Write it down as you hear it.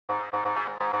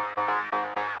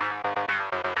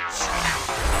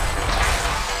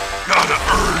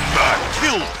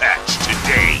kill patch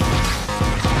today.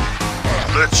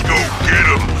 Let's go get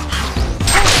them.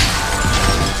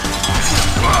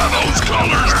 Those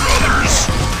colors, brothers.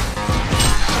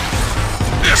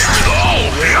 This with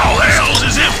all hells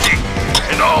is empty,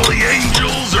 and all the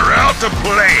angels are out to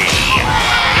play.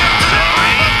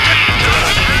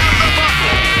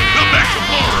 Come back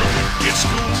tomorrow. Get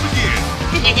school again.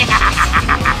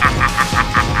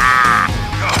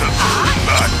 Gotta earn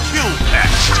my kill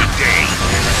patch today.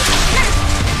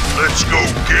 Let's go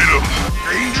get them.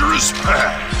 Dangerous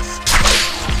path.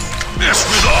 Mess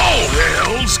with all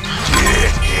hells.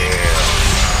 Get him.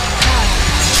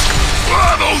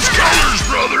 Those colors,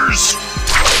 brothers.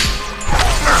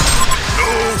 No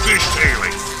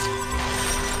fishtailing.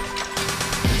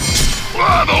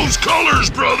 Those colors,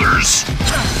 brothers.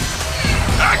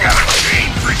 I got a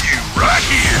chain for you right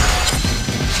here.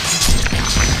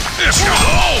 Mess with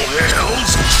all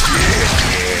hells. Get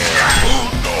him. Oh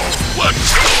no.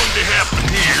 What's going to happen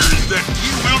here is that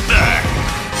you will die.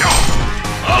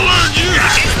 I'll learn you to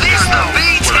Is this the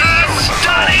V-Team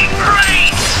stunning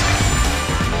race?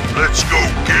 Let's go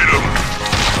get them.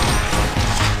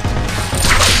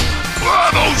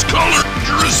 Those colors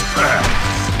dangerous path.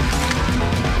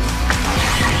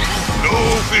 No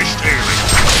fishtailing.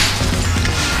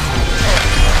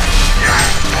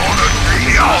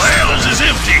 All hells is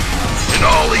empty, and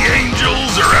all the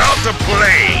angels are out to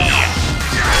play.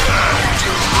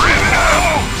 To rip it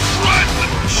out right in the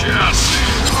chest.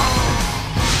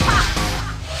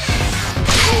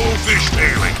 No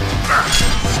fishtailing.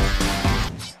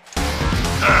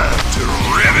 To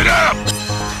rev it up.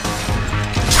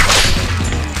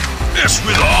 Mess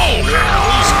with all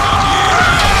hells.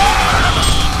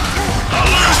 I'll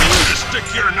learn you to stick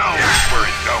your nose where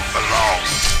it don't belong.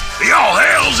 The all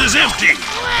hells is empty,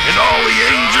 and all the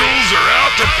angels are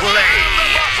out to play.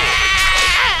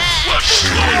 What's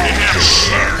going to happen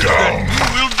here is that you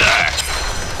will die.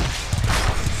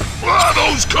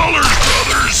 Those colors,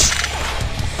 brothers.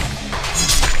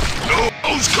 No,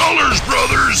 those colors,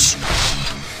 brothers.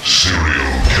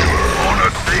 Serial killer on a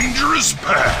dangerous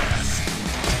path.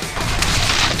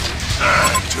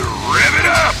 Time to rev it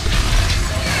up.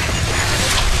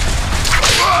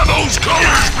 Those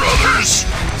colors, brothers.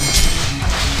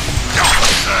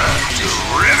 Time to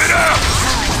rev it up.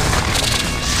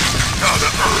 Gotta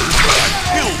earn my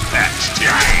kill patch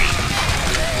today.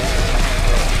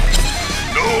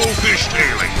 No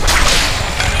fishtailing.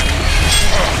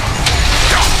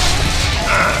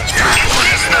 Is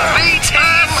this the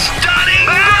V-Team stunning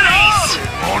race?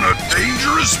 On a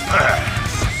dangerous path.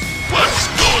 What's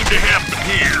going to happen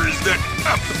here is that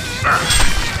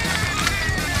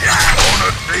on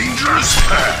a dangerous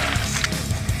path.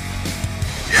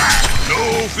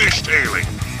 No fishtailing.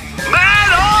 Man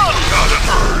on! Gotta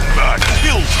earn my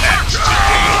kill patch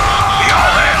today. The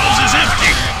all hells is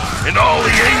empty, and all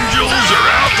the angels are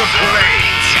out to play.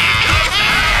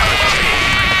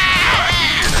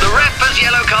 The ref has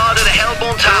yellow card at the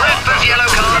Hellborn Tower. The ref has yellow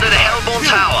card at the Hellborn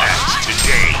Tower.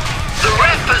 Today. The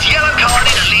ref has yellow card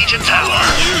in the Legion I Tower.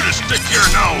 want you to stick your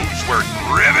nose where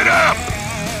rev it up.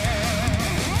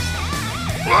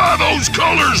 Those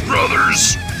colors,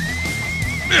 brothers.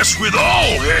 Mess with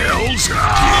all hells. The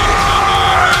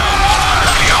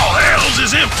all hells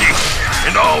is empty,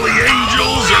 and all the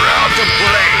angels are out to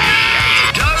play.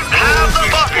 Don't have the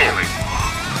buckle.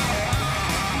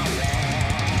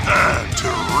 To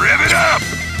rev it up.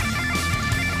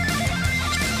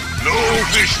 No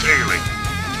fishtailing.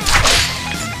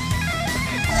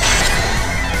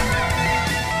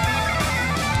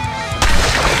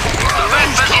 The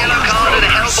ref has yellow card at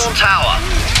the Hellborn Tower.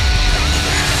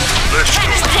 Let's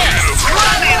go get him.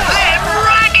 Running them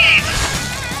ragged.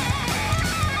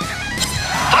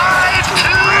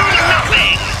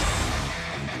 5-2-0.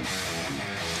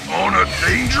 On a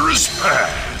dangerous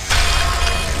path.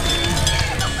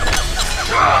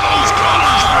 Those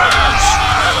colors, brothers.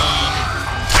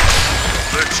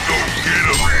 Let's go get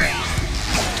him.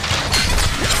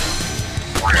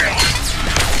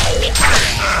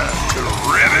 To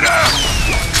rev it up.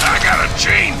 I got a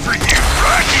chain for you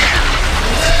right here.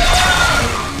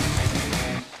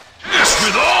 Mess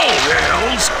with all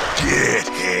hells. Get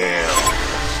him.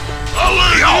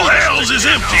 The all hells is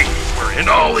empty, and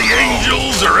all the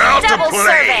angels are out to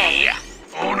play.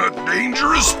 On a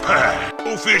dangerous path.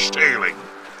 No fishtailing.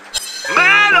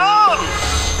 Man on!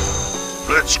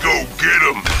 Let's go get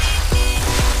him.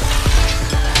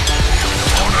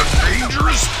 On a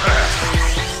dangerous path.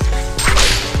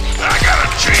 I got a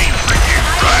chain for you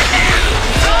right here.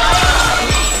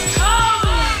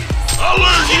 I'll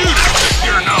learn you to stick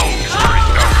your nose where it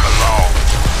don't belong.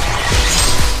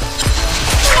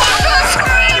 What a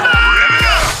screamer! Rev it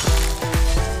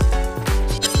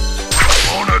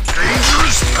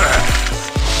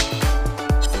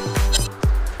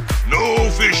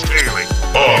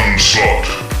Onslaught.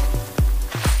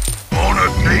 On a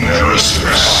dangerous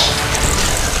path.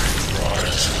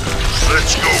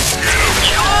 Let's go get him.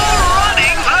 You're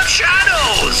running the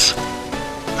shadows.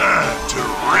 To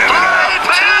rip it up.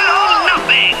 Five or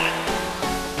nothing.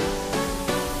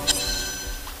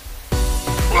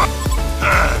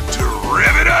 To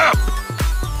rip it up.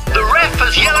 The ref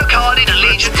has yellow carded a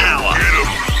Legion Tower. Get him.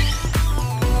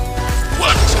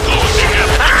 What's going to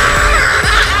happen?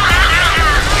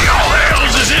 The all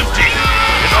hells is empty,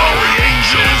 and all the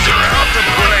angels are out to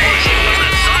play.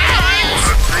 On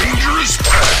a dangerous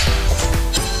path.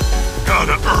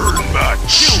 Gotta earn my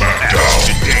smackdown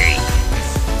today.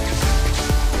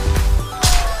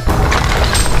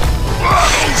 Why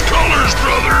those colors,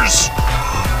 brothers?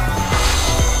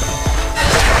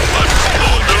 What's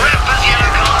going The ref has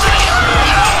yellow carded a Legion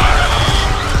Tower.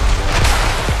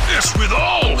 This with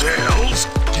all hells?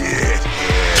 Get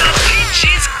The pitch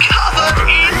is covered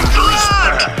in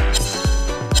blood.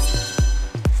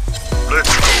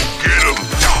 Let's go get him.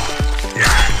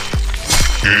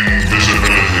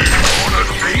 Invisibility. On a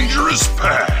dangerous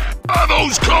path. By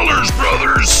those colors,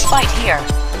 brothers. Fight here.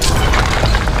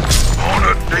 On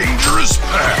a dangerous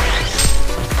path.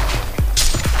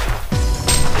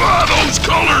 By those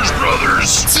colors,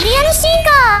 brothers.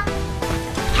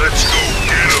 Let's go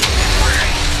get him.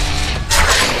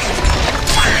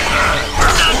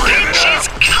 The pitch is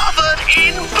covered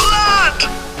in blood.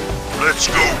 Let's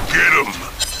go get him.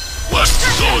 What's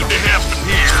going to happen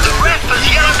here? The ref has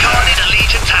yellow carded a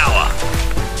Legion Tower.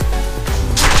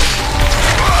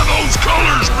 By those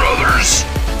colors, brothers.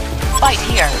 Fight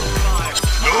here.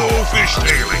 No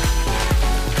fishtailing.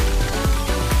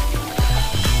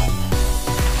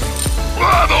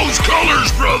 By those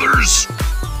colors, brothers.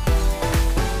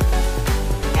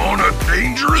 On a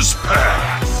dangerous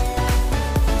path.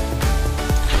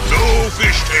 No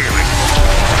fishtailing.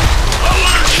 I'll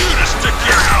learn you to stick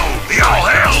your nose. The all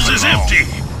hells is empty,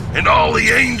 and all the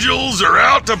angels are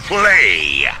out to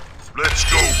play. Let's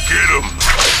go get them.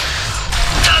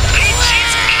 The pitch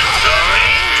is covered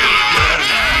in blood.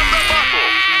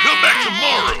 Come back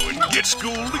tomorrow and get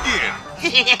schooled again.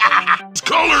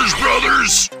 Colors,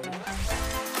 brothers.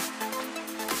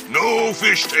 No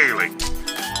fishtailing.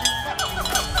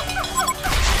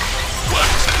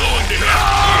 What's going to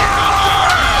happen?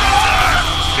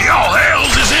 The all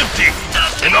hells is empty,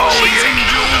 and all the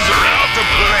angels are out to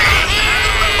play.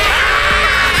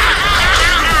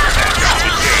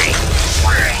 Today.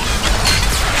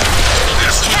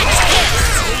 This is all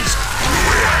hells.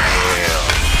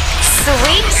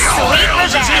 Sweet, The all sweet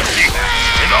hells is revenge. empty,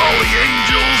 and all the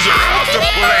angels are out to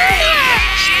play.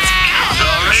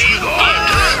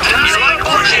 You like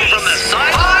watching from the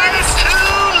sidelines to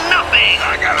nothing.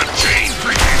 I got a chain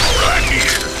for you right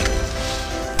here.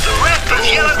 The ref has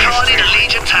yellow carded a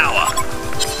Legion Tower.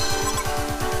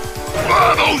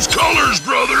 By those colors,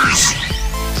 brothers.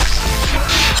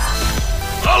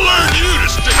 I'll learn you to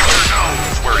stick your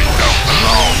nose where you don't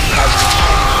belong.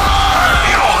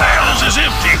 The all hells is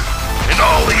empty, and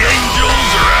all the angels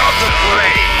are out to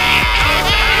play.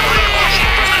 You like watching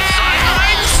from the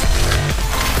sidelines?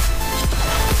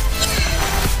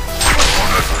 On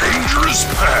a dangerous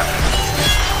path.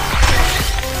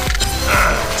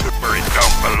 To where it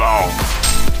don't belong.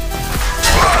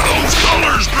 By those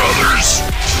colors, brothers.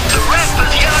 The ref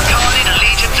has yellow carded a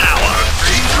Legion Tower.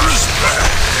 Dangerous path.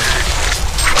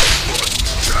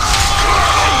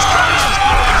 Those colors,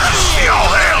 brothers. The all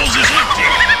hells is empty,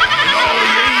 and all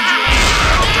the angels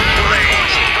are out to play.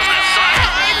 From the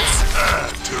sidelines?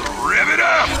 To rev it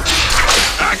up.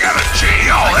 I got a chain.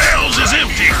 The all hells is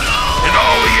empty, and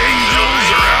all the angels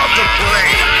are out to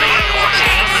play.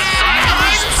 Watching from the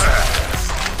sidelines?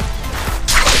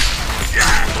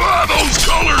 By those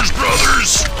colors,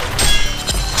 brothers.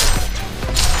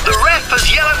 The ref has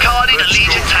yellow carded a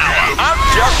Legion Tower. I'm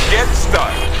just getting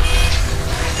started.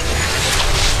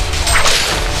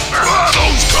 By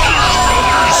those colors,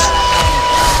 brothers.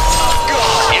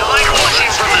 You like watching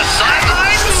from the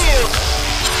sidelines?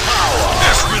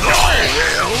 This with all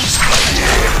hells.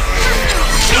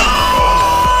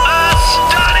 A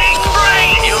stunning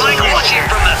brain. You like watching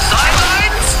from the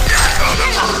sidelines? Gotta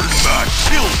earn my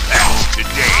kill pouch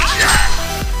today.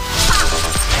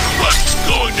 What's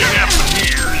going to happen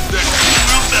here is that you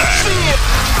will die.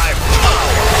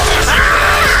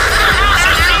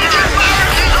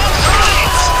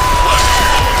 What's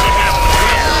going to happen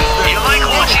here is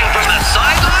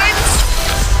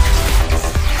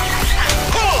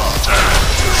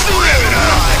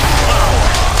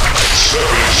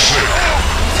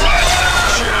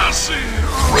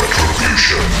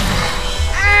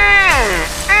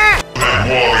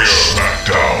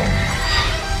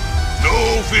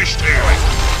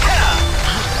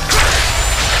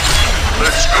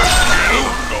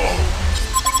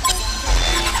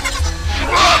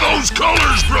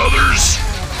yours, brothers.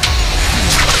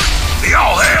 The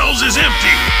all hails is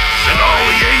empty, and all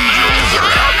the angels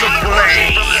are out to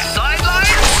play. From the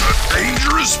sidelines? On a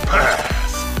dangerous path.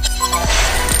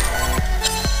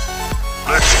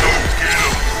 Let's go get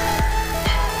 'em.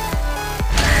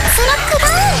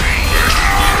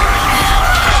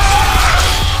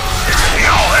 The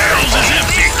all hails is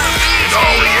empty, and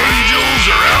all the angels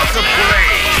are out to play.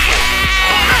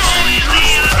 On a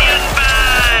dangerous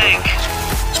path.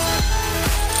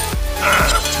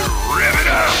 Time to rev it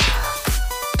up.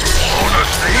 On a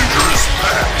dangerous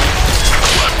path.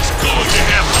 What's going to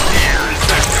happen here is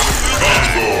that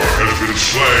Condor has been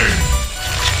slain.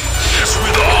 this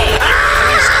with all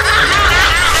hails.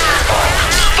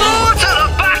 Forward to the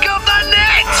back of the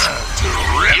net! To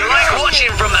rev You it like up.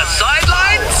 watching from the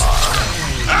sidelines?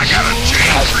 I got a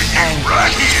chain for you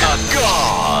right here.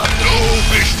 No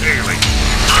fishtailing.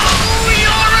 Oh,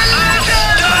 you're a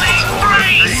legend! Stunning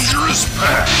freeze! Dangerous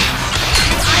path.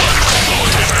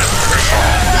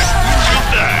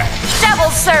 Double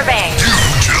serving. You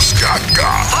just got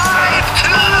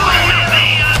 5-2 in the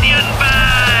onion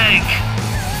bag!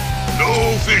 no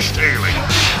fishtailing.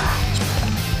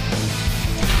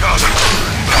 Doesn't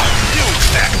no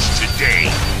catch today.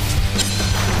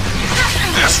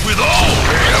 This with all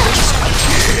hails.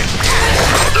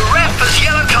 The ref has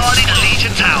yellow carded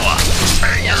Legion Tower.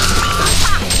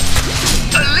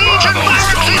 The Legion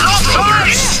Barracks is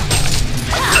offside!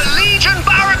 The Legion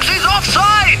Barracks is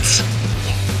offside!